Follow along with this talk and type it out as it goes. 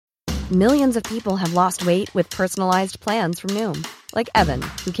Millions of people have lost weight with personalized plans from Noom. Like Evan,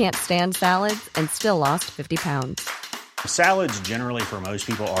 who can't stand salads and still lost 50 pounds. Salads generally for most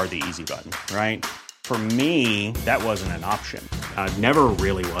people are the easy button, right? For me, that wasn't an option. I never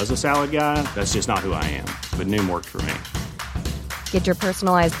really was a salad guy. That's just not who I am. But Noom worked for me. Get your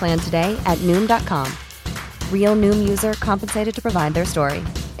personalized plan today at Noom.com. Real Noom user compensated to provide their story.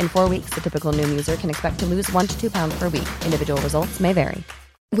 In 4 weeks, the typical Noom user can expect to lose 1 to 2 pounds per week. Individual results may vary.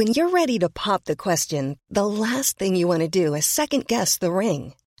 When you're ready to pop the question, the last thing you want to do is second-guess the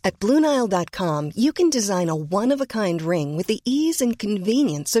ring. At BlueNile.com, you can design a one-of-a-kind ring with the ease and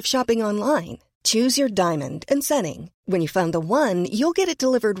convenience of shopping online. Choose your diamond and setting. When you find the one, you'll get it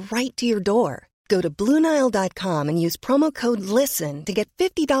delivered right to your door. Go to BlueNile.com and use promo code LISTEN to get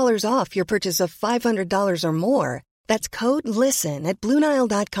 $50 off your purchase of $500 or more. That's code LISTEN at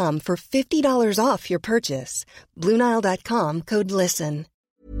BlueNile.com for $50 off your purchase. BlueNile.com, code LISTEN.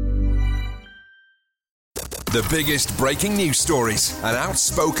 The biggest breaking news stories and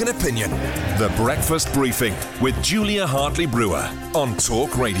outspoken opinion. The Breakfast Briefing with Julia Hartley-Brewer on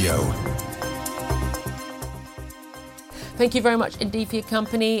Talk Radio. Thank you very much indeed for your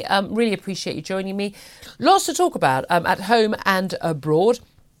company. Really appreciate you joining me. Lots to talk about at home and abroad.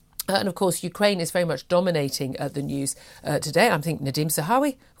 And of course, Ukraine is very much dominating the news today. I think Nadhim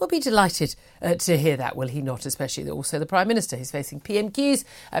Zahawi will be delighted to hear that, will he not? Especially also the Prime Minister. He's facing PMQs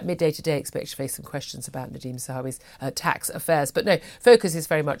at midday today. Expect to face some questions about Nadhim Zahawi's tax affairs. But no, focus is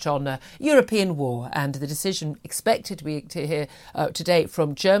very much on European war and the decision expected to hear today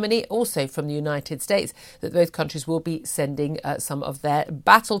from Germany, also from the United States, that both countries will be sending some of their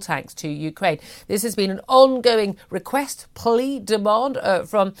battle tanks to Ukraine. This has been an ongoing request, plea, demand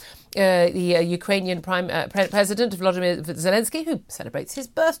from the Ukrainian President Volodymyr Zelensky, who celebrates his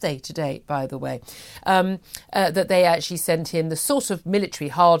birthday today, by the way, that they actually sent him the sort of military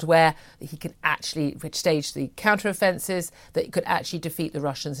hardware that he can actually stage the counter-offences, that could actually defeat the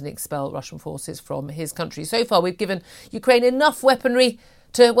Russians and expel Russian forces from his country. So far, we've given Ukraine enough weaponry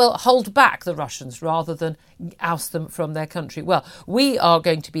to, well, hold back the Russians rather than oust them from their country. Well, we are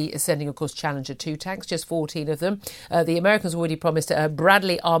going to be sending, of course, Challenger 2 tanks, just 14 of them. The Americans already promised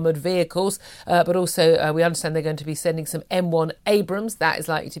Bradley armoured vehicles, but also we understand they're going to be sending some M1 Abrams. That is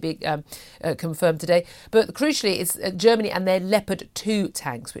likely to be confirmed today. But crucially, it's Germany and their Leopard 2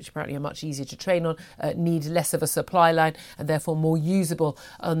 tanks, which apparently are much easier to train on, need less of a supply line and therefore more usable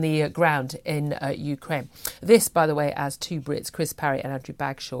on the ground in Ukraine. This, by the way, as two Brits, Chris Parry and Andrew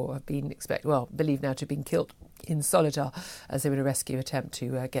Bagshaw, have been believed now to have been killed in Solidar as they were in a rescue attempt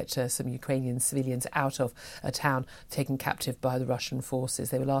to get some Ukrainian civilians out of a town taken captive by the Russian forces.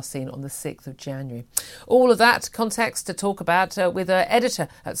 They were last seen on the 6th of January. All of that context to talk about with editor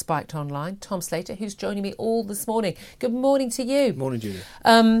at Spiked Online, Tom Slater, who's joining me all this morning. Good morning to you. Morning, Julia.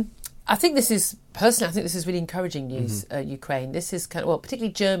 I think this is really encouraging news, Ukraine. This is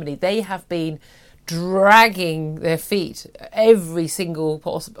particularly Germany. They have been dragging their feet every single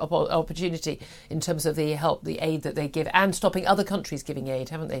opportunity in terms of the help, the aid that they give, and stopping other countries giving aid,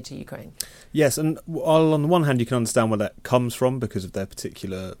 haven't they, to Ukraine? Yes, and on the one hand, you can understand where that comes from because of their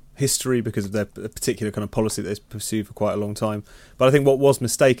particular history, because of their particular kind of policy that they've pursued for quite a long time. But I think what was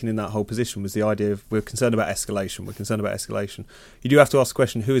mistaken in that whole position was the idea of we're concerned about escalation. You do have to ask the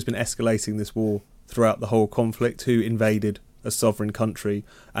question, who has been escalating this war throughout the whole conflict? Who invaded a sovereign country,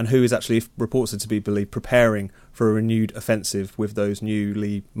 and who is actually reported to be believed preparing for a renewed offensive with those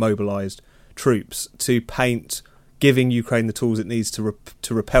newly mobilised troops to paint giving Ukraine the tools it needs to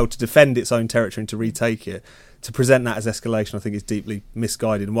repel, to defend its own territory and to retake it. To present that as escalation, I think, is deeply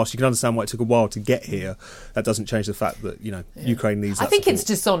misguided. And whilst you can understand why it took a while to get here, that doesn't change the fact that, Ukraine needs that support. It's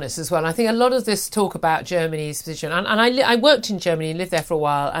dishonest as well. I think a lot of this talk about Germany's position, and I worked in Germany and lived there for a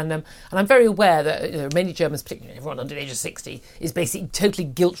while, and I'm very aware that many Germans, particularly everyone under the age of 60, is basically totally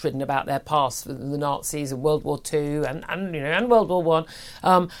guilt-ridden about their past, the Nazis and World War II and World War One,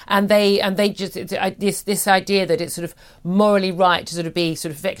 and they just this idea that it's sort of morally right to sort of be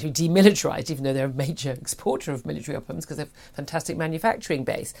sort of effectively demilitarised, even though they're a major exporter of military weapons because they have a fantastic manufacturing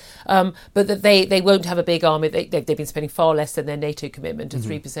base, but that they won't have a big army. They've been spending far less than their NATO commitment of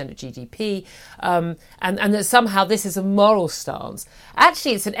 3% of GDP, and that somehow this is a moral stance.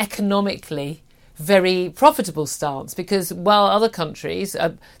 Actually, it's an economically very profitable stance, because while other countries,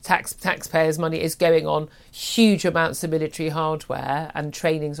 taxpayers' money is going on huge amounts of military hardware and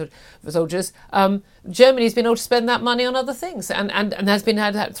training for soldiers, Germany's been able to spend that money on other things and has been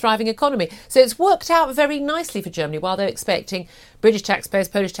had a thriving economy. So it's worked out very nicely for Germany while they're expecting British taxpayers,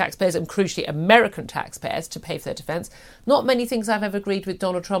 Polish taxpayers and crucially American taxpayers to pay for their defence. Not many things I've ever agreed with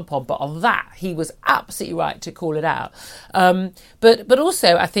Donald Trump on, but on that he was absolutely right to call it out. But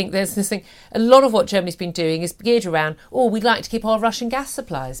also I think there's this thing, a lot of what Germany's been doing is geared around, we'd like to keep our Russian gas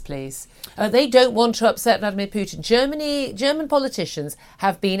supplies, please. They don't want to upset Vladimir Putin. German politicians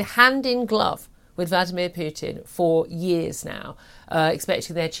have been hand in glove with Vladimir Putin for years now,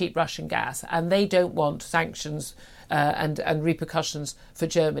 expecting their cheap Russian gas, and they don't want sanctions and repercussions for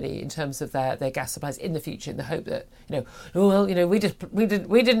Germany in terms of their gas supplies in the future, in the hope that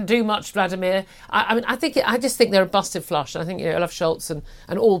we didn't do much, Vladimir. I just think they're a busted flush. I think Olaf Scholz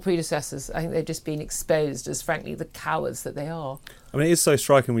and all predecessors, I think they've just been exposed as frankly the cowards that they are. I mean, it is so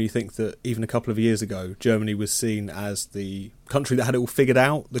striking when you think that even a couple of years ago, Germany was seen as the country that had it all figured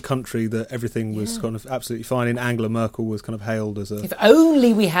out, the country that everything was kind of absolutely fine in. Angela Merkel was kind of hailed as a... If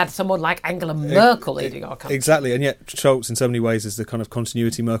only we had someone like Angela Merkel leading our country. Exactly, and yet Scholz in so many ways is the kind of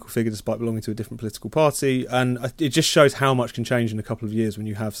continuity Merkel figure despite belonging to a different political party, and it just shows how much can change in a couple of years when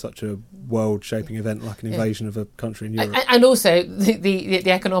you have such a world-shaping event like an invasion of a country in Europe. And also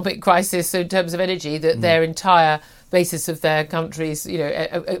the economic crisis in terms of energy, that their entire basis of their country's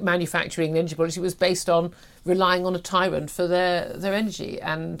manufacturing energy policy was based on relying on a tyrant for their energy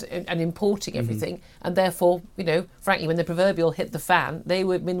and importing everything, and therefore, frankly, when the proverbial hit the fan, they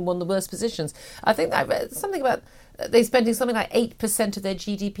were in one of the worst positions. I think I read something about they spending something like 8% of their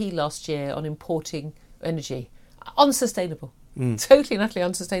GDP last year on importing energy. Unsustainable. Totally and utterly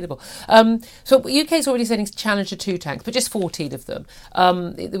unsustainable. So UK's already sending Challenger 2 tanks, but just 14 of them.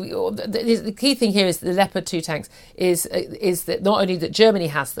 The key thing here is the Leopard 2 tanks is that not only that Germany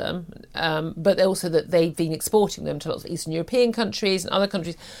has them, but also that they've been exporting them to lots of Eastern European countries and other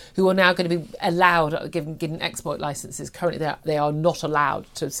countries who are now going to be allowed, given export licences. Currently they are not allowed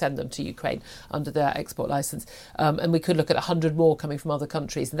to send them to Ukraine under their export licence. And we could look at 100 more coming from other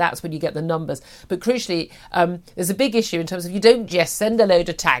countries. And that's when you get the numbers. But crucially, there's a big issue in terms of you don't just send a load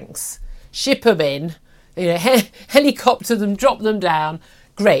of tanks, ship them in, helicopter them, drop them down,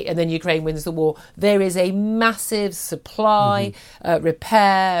 great, and then Ukraine wins the war. There is a massive supply,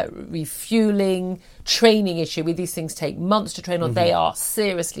 repair, refuelling, training issue. These things take months to train on. They are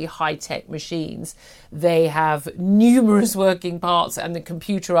seriously high-tech machines. They have numerous working parts and they're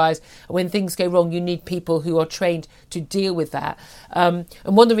computerised. When things go wrong, you need people who are trained to deal with that. And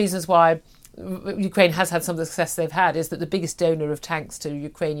one of the reasons why Ukraine has had some of the success they've had is that the biggest donor of tanks to the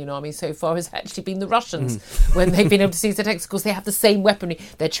Ukrainian army so far has actually been the Russians when they've been able to seize the tanks. Of course, they have the same weaponry.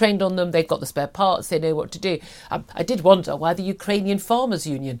 They're trained on them. They've got the spare parts. They know what to do. I did wonder why the Ukrainian Farmers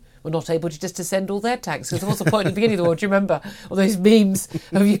Union were not able to just to send all their tanks. Because there was a point at the beginning of the war, do you remember all those memes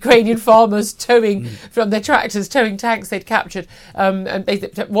of Ukrainian farmers towing from their tractors, towing tanks they'd captured? And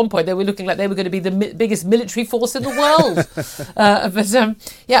at one point they were looking like they were going to be the biggest military force in the world.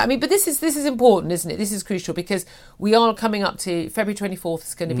 But this is important, isn't it? This is crucial because we are coming up to February 24th.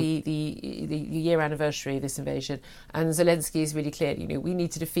 It's going to be the year anniversary of this invasion, and Zelensky is really clear. We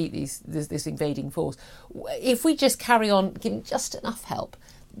need to defeat this invading force. If we just carry on giving just enough help,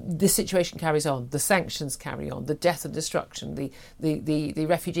 the situation carries on, the sanctions carry on, the death and destruction, the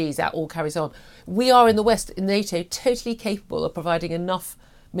refugees, that all carries on. We are in the West, in NATO, totally capable of providing enough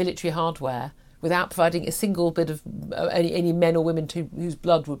military hardware without providing a single bit of any men or women whose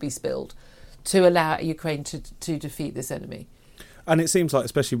blood would be spilled to allow Ukraine to defeat this enemy. And it seems like,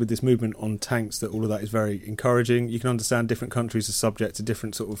 especially with this movement on tanks, that all of that is very encouraging. You can understand different countries are subject to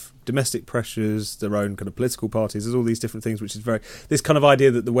different sort of domestic pressures, their own kind of political parties. There's all these different things, which is this kind of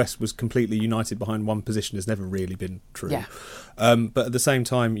idea that the West was completely united behind one position has never really been true. Yeah. But at the same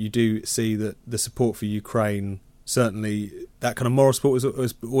time, you do see that the support for Ukraine, certainly that kind of moral support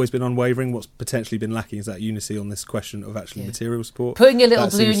has always been unwavering. What's potentially been lacking is that unity on this question of actually material support. Putting a little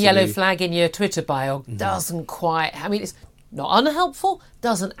blue and yellow flag in your Twitter bio doesn't quite... it's not unhelpful,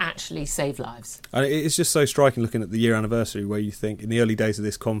 doesn't actually save lives. And it's just so striking looking at the year anniversary where you think in the early days of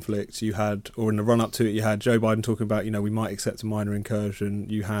this conflict you had, or in the run-up to it, you had Joe Biden talking about, we might accept a minor incursion.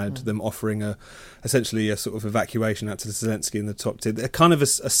 You had them offering essentially a sort of evacuation out to Zelensky in the top tier. A kind of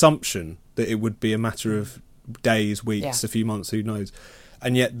assumption that it would be a matter of days, weeks, a few months, who knows.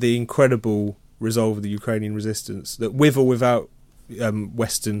 And yet the incredible resolve of the Ukrainian resistance that with or without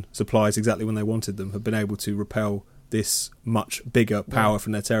Western supplies exactly when they wanted them have been able to repel this much bigger power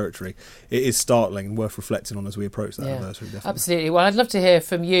from their territory. It is startling and worth reflecting on as we approach that anniversary, definitely. Absolutely. Well, I'd love to hear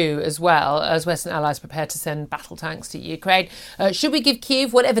from you as well, as Western allies prepare to send battle tanks to Ukraine. Should we give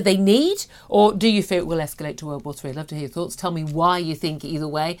Kyiv whatever they need, or do you fear it will escalate to World War III? I'd love to hear your thoughts. Tell me why you think either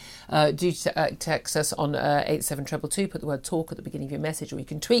way. Do text us on 87222, put the word talk at the beginning of your message, or you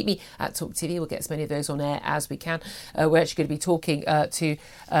can tweet me at TalkTV. We'll get as many of those on air as we can. We're actually going to be talking to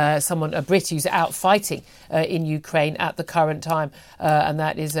someone, a Brit who's out fighting in Ukraine at the current time, and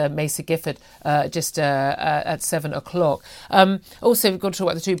that is Mesa Gifford, just at 7 o'clock. Also, we've got to talk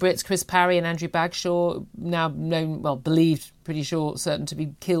about the two Brits, Chris Parry and Andrew Bagshaw, now known, well, believed, pretty sure, certain to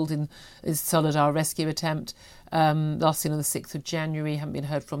be killed in his Solidar rescue attempt. Last seen on the 6th of January, haven't been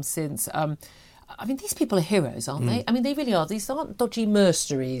heard from since. I mean, these people are heroes, aren't they? I mean, they really are. These aren't dodgy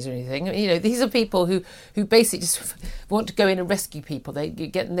mercenaries or anything. I mean, you know, these are people who basically just want to go in and rescue people. They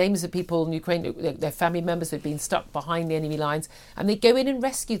get names of people in Ukraine, their family members who've been stuck behind the enemy lines, and they go in and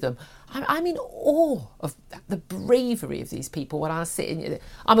rescue them. I'm in awe of the bravery of these people when I sit in...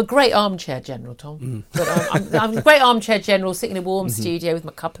 I'm a great armchair general, Tom. But I'm a great armchair general sitting in a warm studio with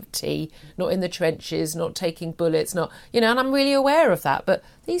my cup of tea, not in the trenches, not taking bullets, not... You know, and I'm really aware of that. But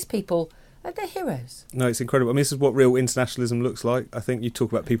these people... They're heroes. No, it's incredible. I mean, this is what real internationalism looks like. I think you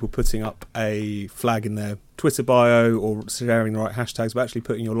talk about people putting up a flag in their Twitter bio or sharing the right hashtags, but actually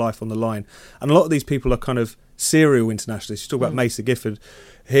putting your life on the line. And a lot of these people are kind of serial internationalists. You talk about Mesa Gifford,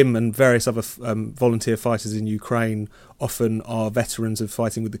 him and various other volunteer fighters in Ukraine often are veterans of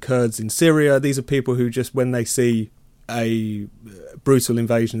fighting with the Kurds in Syria. These are people who just, when they see a brutal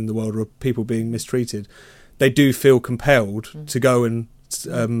invasion in the world or people being mistreated, they do feel compelled to go and...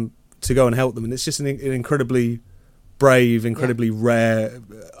 help them, and it's just an incredibly brave, incredibly rare,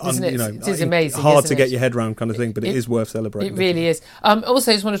 it is amazing, hard to get your head around kind of thing, but it is worth celebrating. It really is.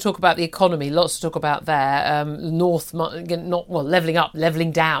 Also, I just want to talk about the economy. Lots to talk about there. North, levelling up,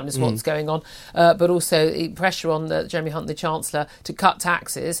 levelling down is what's going on, but also pressure on Jeremy Hunt, the Chancellor, to cut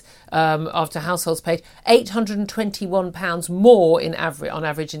taxes after households paid £821 more on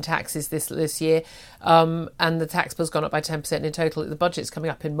average in taxes this year, and the tax bill's gone up by 10% in total. The budget's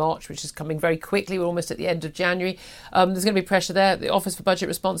coming up in March, which is coming very quickly. We're almost at the end of January. There's going to be pressure there. The Office for Budget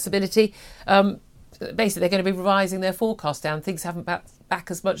Responsibility, basically they're going to be revising their forecast down. Things haven't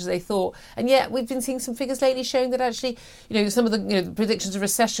back as much as they thought, and yet we've been seeing some figures lately showing that actually, some of the predictions of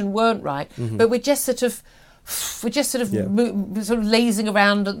recession weren't right. But we're just sort of lazing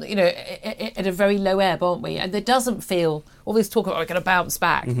around, at a very low ebb, aren't we? And there doesn't feel, all this talk about we're going to bounce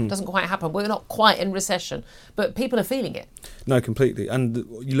back, doesn't quite happen. We're not quite in recession, but people are feeling it. No, completely. And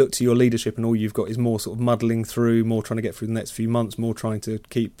you look to your leadership and all you've got is more sort of muddling through, more trying to get through the next few months, more trying to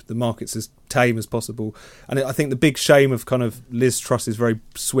keep the markets as tame as possible. And I think the big shame of kind of Liz Truss's very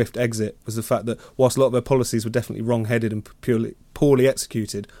swift exit was the fact that whilst a lot of her policies were definitely wrong-headed and poorly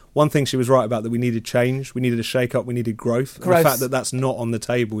executed, one thing she was right about, that we needed change, we needed a shake-up, we needed growth. And the fact that that's not on the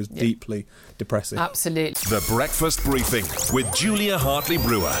table is deeply depressing. Absolutely. The Breakfast Briefing with Julia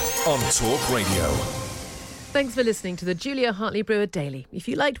Hartley-Brewer on Talk Radio. Thanks for listening to the Julia Hartley-Brewer Daily. If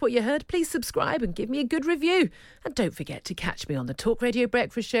you liked what you heard, please subscribe and give me a good review. And don't forget to catch me on the Talk Radio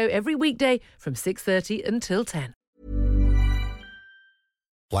Breakfast Show every weekday from 6:30 until 10.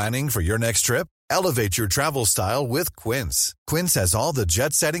 Planning for your next trip? Elevate your travel style with Quince. Quince has all the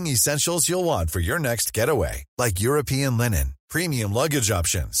jet-setting essentials you'll want for your next getaway, like European linen, premium luggage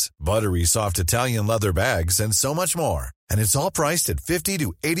options, buttery soft Italian leather bags, and so much more. And it's all priced at 50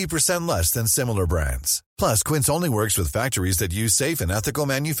 to 80% less than similar brands. Plus, Quince only works with factories that use safe and ethical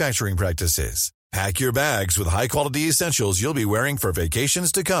manufacturing practices. Pack your bags with high-quality essentials you'll be wearing for vacations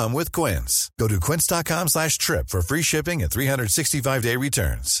to come with Quince. Go to quince.com/trip for free shipping and 365-day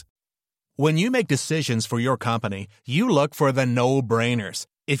returns. When you make decisions for your company, you look for the no-brainers.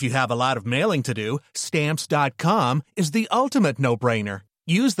 If you have a lot of mailing to do, Stamps.com is the ultimate no-brainer.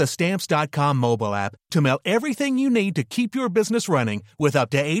 Use the Stamps.com mobile app to mail everything you need to keep your business running with up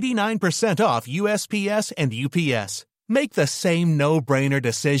to 89% off USPS and UPS. Make the same no-brainer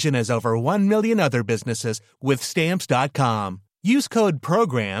decision as over 1 million other businesses with Stamps.com. Use code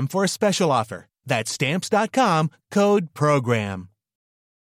PROGRAM for a special offer. That's Stamps.com, code PROGRAM.